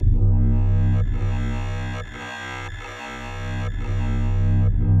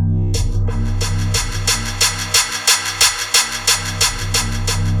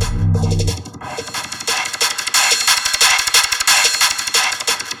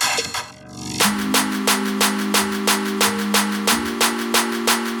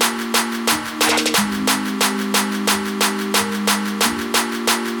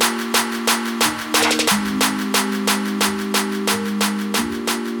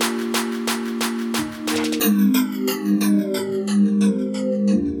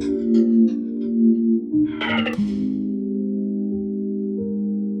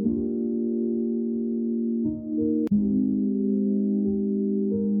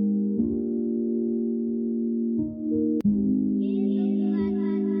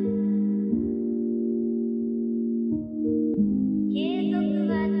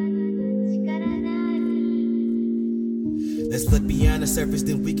surface,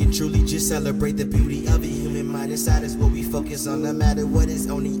 then we can truly just celebrate the beauty of it. Human mind inside is what we focus on, no matter what is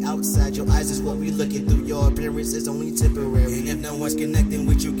on the outside. Your eyes is what we looking through, your appearance is only temporary. And if no one's connecting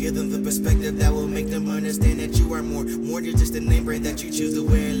with you, give them the perspective that will make them understand that you are more than just a name brand that you choose to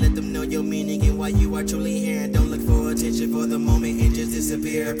wear. Let them know your meaning and why you are truly here. And don't look for attention for the moment and just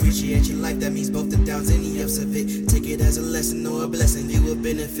disappear. Appreciate your life, that means both the downs and the ups of it. Take it as a lesson or a blessing, you will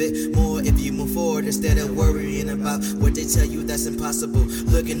benefit more if you move forward instead of worrying about what they tell you that's impossible.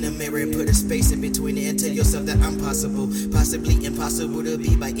 Look in the mirror and put a space in between it and tell yourself that I'm possible. Possibly impossible to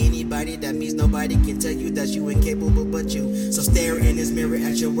be by anybody, that means nobody can tell you that you incapable but you. So stare in this mirror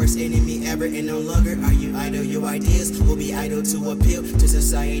at your worst enemy ever, and no longer are you idle. Your ideas will be idle to appeal to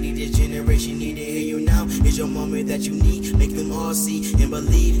society. This generation need to hear you now. It's your moment that you need. Make them all see and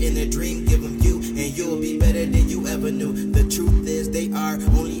believe in the dream. Give them you and you'll be better than you ever knew. The truth is they are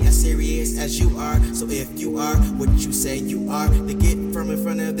only as serious as you are. So if you are what you say you are, then get from in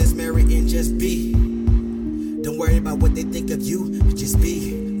front of this mirror and just be. Don't worry about what they think of you, just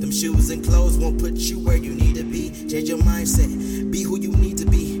be. Them shoes and clothes won't put you where you need to be. Change your mindset, be who you need to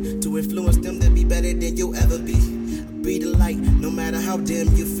be, to influence them to be better than you'll ever be. Be the light, no matter how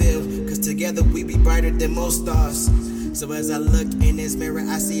dim you feel, cause together we be brighter than most stars. So as I look in this mirror,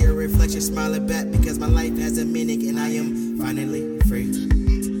 I see a reflection smiling back, because my life has a meaning and I am finally free.